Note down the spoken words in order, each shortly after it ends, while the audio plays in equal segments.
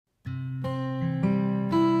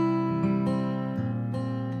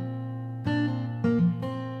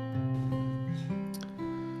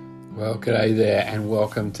Well, g'day there, and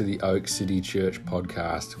welcome to the Oak City Church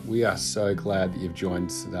podcast. We are so glad that you've joined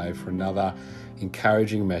us today for another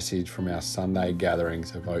encouraging message from our Sunday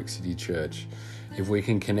gatherings of Oak City Church. If we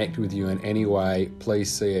can connect with you in any way,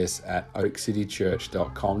 please see us at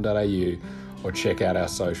oakcitychurch.com.au or check out our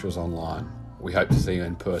socials online. We hope to see you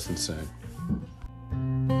in person soon.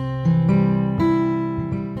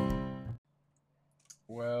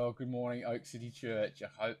 Well, good morning, Oak City Church. I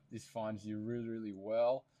hope this finds you really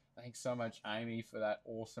well. Thanks so much, Amy, for that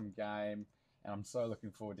awesome game. And I'm so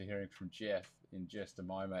looking forward to hearing from Jeff in just a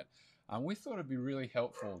moment. We thought it'd be really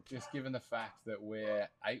helpful, just given the fact that we're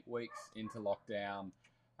 8 weeks into lockdown,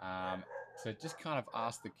 to just kind of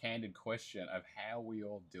ask the candid question of how we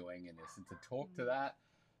all doing in this, and to talk to that,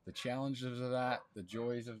 the challenges of that, the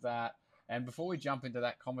joys of that. And before we jump into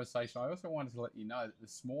that conversation, I also wanted to let you know that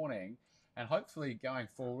this morning, and hopefully going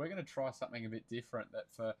forward, we're going to try something a bit different,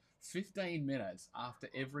 that for 15 minutes after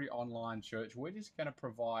every online church, we're just going to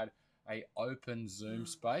provide a open Zoom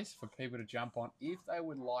space for people to jump on if they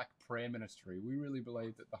would like prayer ministry. We really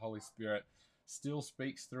believe that the Holy Spirit still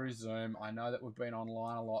speaks through Zoom. I know that we've been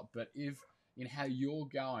online a lot, but if in how you're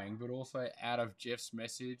going, but also out of Jeff's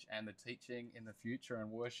message and the teaching in the future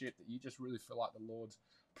and worship, that you just really feel like the Lord's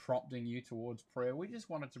prompting you towards prayer, we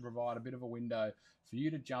just wanted to provide a bit of a window for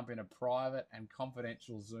you to jump in a private and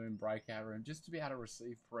confidential Zoom breakout room just to be able to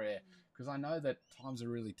receive prayer, because I know that times are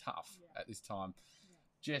really tough at this time.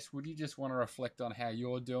 Jess, would you just want to reflect on how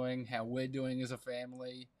you're doing, how we're doing as a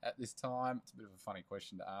family at this time? It's a bit of a funny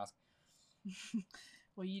question to ask.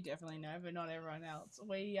 Well, you definitely know, but not everyone else.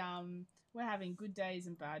 We're having good days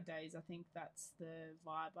and bad days. I think that's the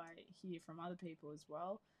vibe I hear from other people as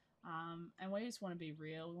well. And we just want to be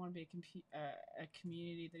real. We want to be a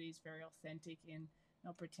community that is very authentic and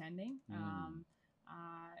not pretending.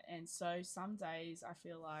 And so some days I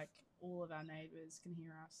feel like all of our neighbours can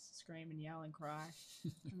hear us scream and yell and cry.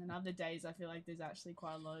 And then other days I feel like there's actually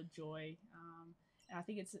quite a lot of joy. And I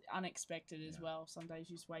think it's unexpected as well. Some days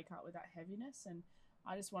you just wake up with that heaviness. And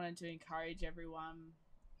I just wanted to encourage everyone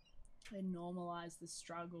and normalise the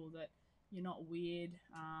struggle, that you're not weird.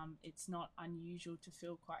 It's not unusual to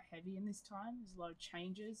feel quite heavy in this time. There's a lot of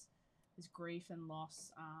changes. There's grief and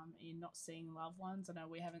loss in not seeing loved ones. I know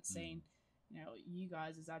we haven't seen, you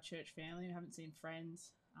guys as our church family. We haven't seen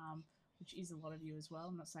friends, which is a lot of you as well.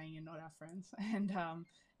 I'm not saying you're not our friends, and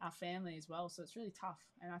our family as well. So it's really tough.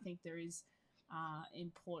 And I think there is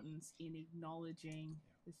importance in acknowledging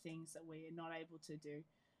the things that we are not able to do.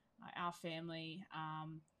 Our family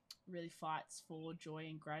really fights for joy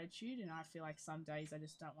and gratitude, and I feel like some days I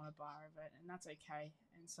just don't want a bar of it, and that's okay.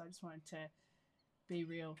 And so I just wanted to be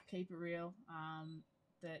real, keep it real,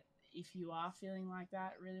 that if you are feeling like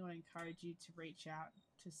that, really want to encourage you to reach out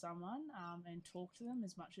to someone and talk to them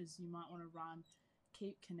as much as you might want to run.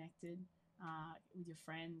 Keep connected with your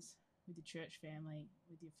friends, with your church family,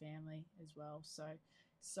 with your family as well. So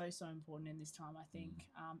important in this time, I think.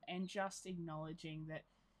 And just acknowledging that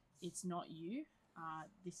it's not you.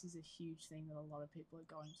 This is a huge thing that a lot of people are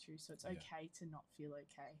going through. So it's okay to not feel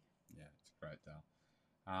okay. Yeah, it's great, Dale.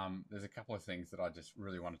 There's a couple of things that I just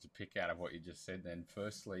really wanted to pick out of what you just said then.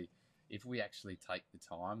 Firstly, if we actually take the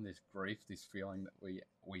time, this grief, this feeling that we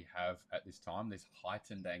have at this time, this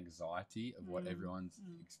heightened anxiety of what everyone's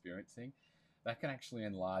experiencing, that can actually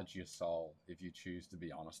enlarge your soul if you choose to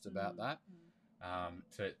be honest about that.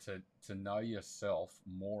 To know yourself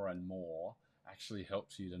more and more actually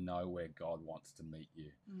helps you to know where God wants to meet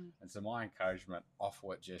you. And so my encouragement off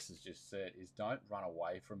what Jess has just said is, don't run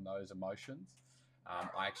away from those emotions.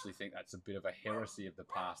 I actually think that's a bit of a heresy of the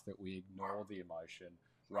past, that we ignore the emotion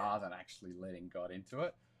rather than actually letting God into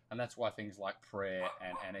it. And that's why things like prayer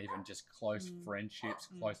and even just close friendships,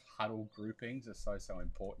 close huddle groupings are so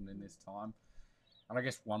important in this time. And I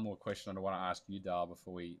guess one more question I want to ask you, Dale,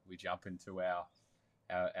 before we jump into our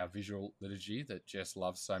visual liturgy that Jess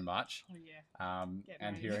loves so much. Oh yeah.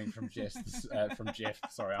 And hearing from Jeff,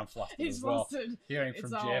 sorry, I'm flustered He's as well. flustered. Hearing It's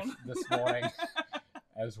from on. Jeff this morning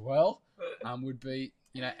as well, would be,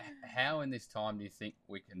 how in this time do you think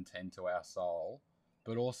we can tend to our soul,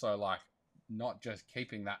 but also like not just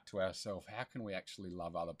keeping that to ourselves? How can we actually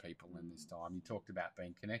love other people in this time? You talked about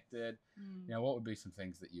being connected. What would be some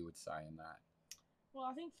things that you would say in that? Well,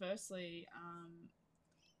 I think firstly,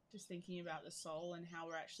 just thinking about the soul and how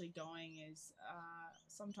we're actually going is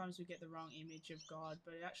sometimes we get the wrong image of God,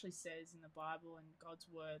 but it actually says in the Bible and God's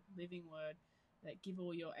word, living word, that give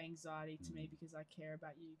all your anxiety to me because I care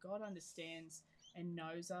about you. God understands and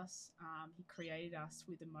knows us. He created us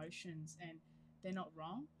with emotions, and they're not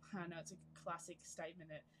wrong. I know it's a classic statement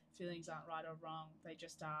that feelings aren't right or wrong, they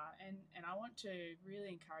just are. And I want to really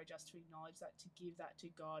encourage us to acknowledge that, to give that to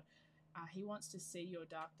God. He wants to see your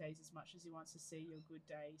dark days as much as he wants to see your good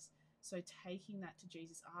days. So taking that to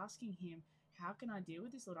Jesus, asking him, how can I deal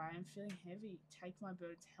with this, Lord? I am feeling heavy. Take my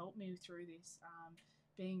burdens. Help me through this.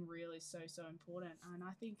 Being real is so, so important. And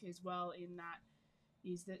I think as well in that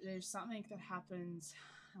is that there's something that happens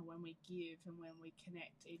when we give and when we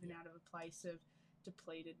connect, even out of a place of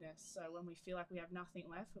depletedness. So when we feel like we have nothing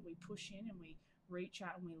left, but we push in and we reach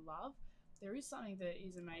out and we love, there is something that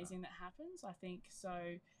is amazing that happens, I think.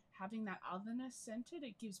 So having that otherness centered,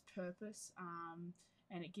 it gives purpose,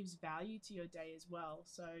 and it gives value to your day as well.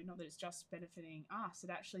 So not that it's just benefiting us, it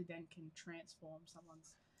actually then can transform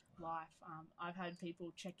someone's life. I've had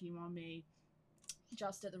people check in on me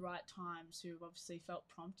just at the right times who've obviously felt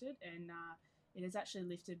prompted, and it has actually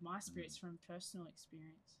lifted my spirits from personal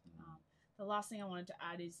experience. The last thing I wanted to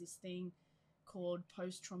add is this thing called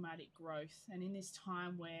post-traumatic growth. And in this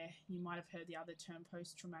time where you might have heard the other term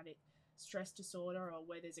post-traumatic stress disorder, or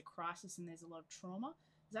where there's a crisis and there's a lot of trauma,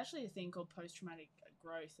 there's actually a thing called post-traumatic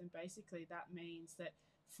growth. And basically that means that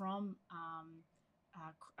from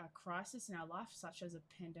a crisis in our life, such as a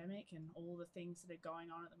pandemic and all the things that are going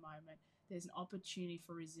on at the moment, there's an opportunity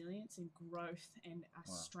for resilience and growth and a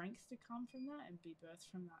strength to come from that and be birthed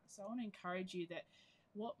from that. So I want to encourage you that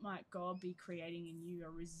what might God be creating in you,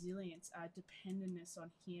 a resilience, a dependence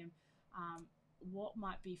on him, what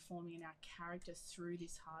might be forming in our character through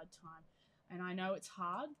this hard time. And I know it's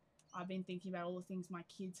hard. I've been thinking about all the things my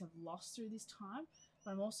kids have lost through this time,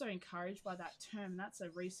 but I'm also encouraged by that term. That's a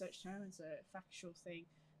research term, it's a factual thing,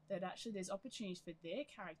 that actually there's opportunities for their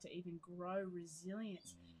character to even grow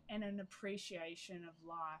resilience and an appreciation of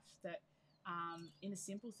life that in the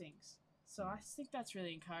simple things. So I think that's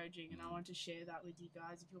really encouraging, and I want to share that with you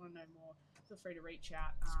guys. If you want to know more, feel free to reach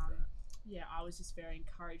out. Yeah, I was just very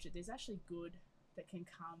encouraged that there's actually good that can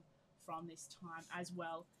come from this time, as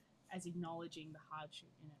well as acknowledging the hardship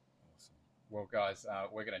in it. Awesome. Well, guys,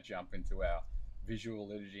 we're going to jump into our visual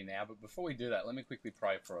liturgy now. But before we do that, let me quickly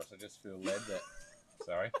pray for us. I just feel led that...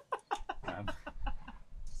 Sorry.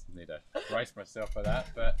 Just need to brace myself for that.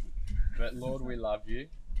 But Lord, we love you.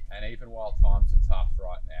 And even while times are tough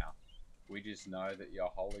right now, we just know that your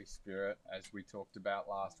Holy Spirit, as we talked about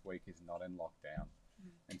last week, is not in lockdown.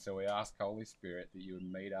 And so we ask, Holy Spirit, that you would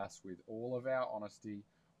meet us with all of our honesty,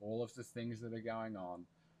 all of the things that are going on,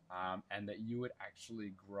 and that you would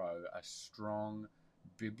actually grow a strong,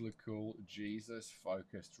 biblical,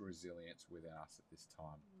 Jesus-focused resilience within us at this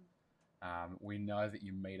time. We know that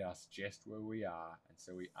you meet us just where we are, and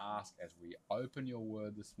so we ask, as we open your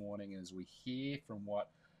word this morning, and as we hear from what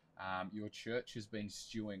your church has been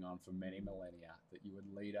stewing on for many millennia, that you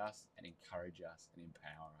would lead us and encourage us and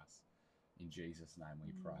empower us. In Jesus' name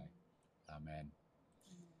we pray. Amen.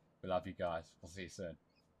 We love you guys. We'll see you soon.